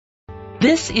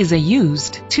This is a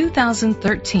used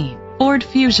 2013 Ford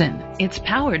Fusion. It's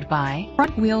powered by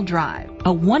front-wheel drive,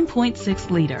 a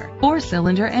 1.6-liter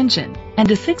four-cylinder engine,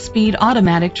 and a 6-speed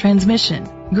automatic transmission.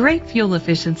 Great fuel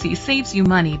efficiency saves you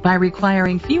money by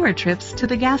requiring fewer trips to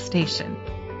the gas station.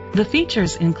 The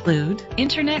features include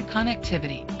internet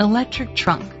connectivity, electric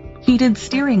trunk, heated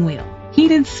steering wheel,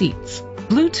 heated seats,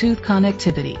 Bluetooth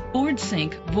connectivity, Ford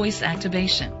Sync voice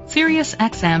activation, Sirius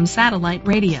XM satellite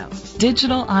radio,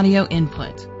 digital audio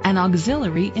input, and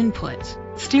auxiliary input,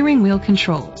 steering wheel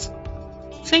controls.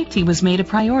 Safety was made a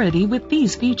priority with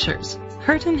these features: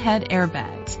 curtain head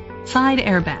airbags, side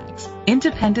airbags,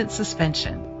 independent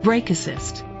suspension, brake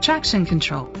assist, traction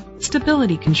control,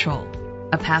 stability control,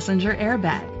 a passenger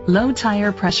airbag, low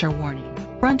tire pressure warning,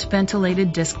 front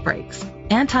ventilated disc brakes,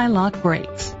 anti-lock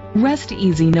brakes. Rest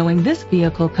easy knowing this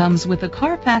vehicle comes with a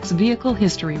Carfax Vehicle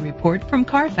History Report from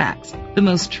Carfax, the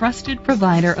most trusted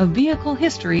provider of vehicle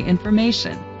history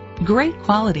information. Great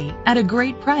quality at a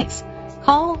great price.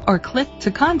 Call or click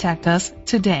to contact us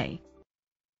today.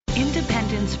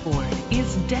 Independence Ford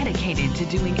is dedicated to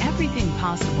doing everything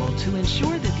possible to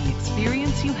ensure that the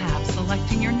experience you have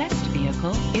selecting your next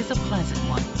vehicle is a pleasant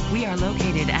one. We are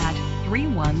located at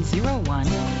 3101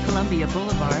 Columbia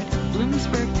Boulevard,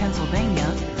 Bloomsburg,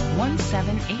 Pennsylvania,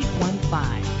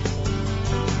 17815.